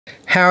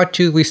how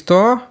to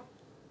restore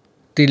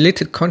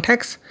deleted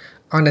contacts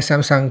on the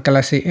Samsung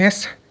Galaxy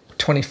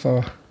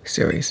S24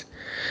 series.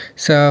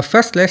 So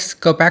first, let's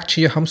go back to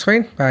your home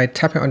screen by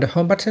tapping on the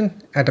home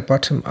button at the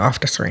bottom of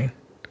the screen.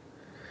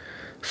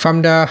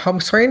 From the home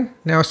screen,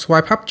 now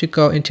swipe up to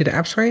go into the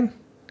app screen.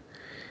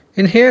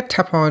 In here,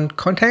 tap on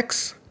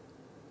Contacts.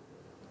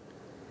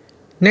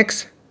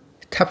 Next,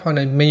 tap on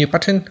the menu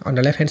button on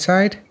the left hand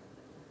side.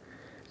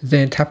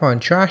 Then tap on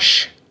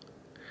Trash.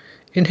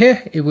 In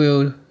here, it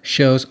will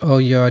show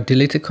all your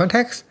deleted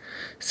contacts.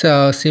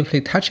 So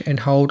simply touch and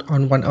hold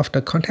on one of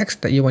the contacts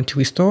that you want to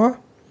restore.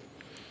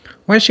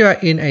 Once you are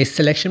in a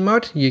selection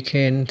mode, you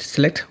can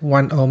select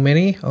one or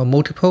many or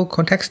multiple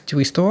contacts to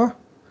restore.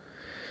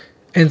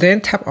 And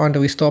then tap on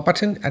the Restore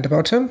button at the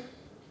bottom.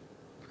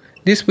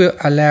 This will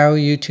allow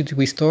you to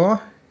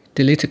restore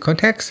deleted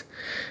contacts.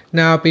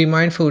 Now be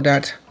mindful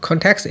that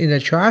contacts in the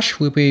trash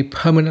will be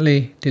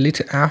permanently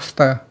deleted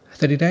after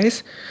 30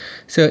 days.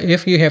 So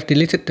if you have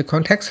deleted the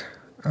contacts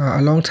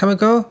a long time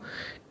ago,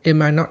 it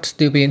might not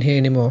still be in here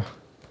anymore.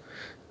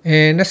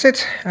 And that's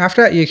it.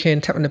 After that, you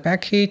can tap on the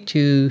back key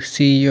to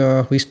see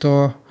your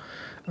restore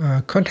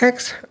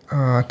contacts.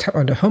 Tap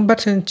on the home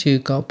button to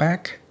go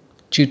back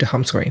to the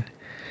home screen.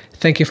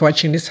 Thank you for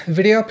watching this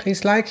video.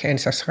 Please like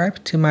and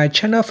subscribe to my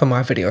channel for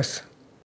more videos.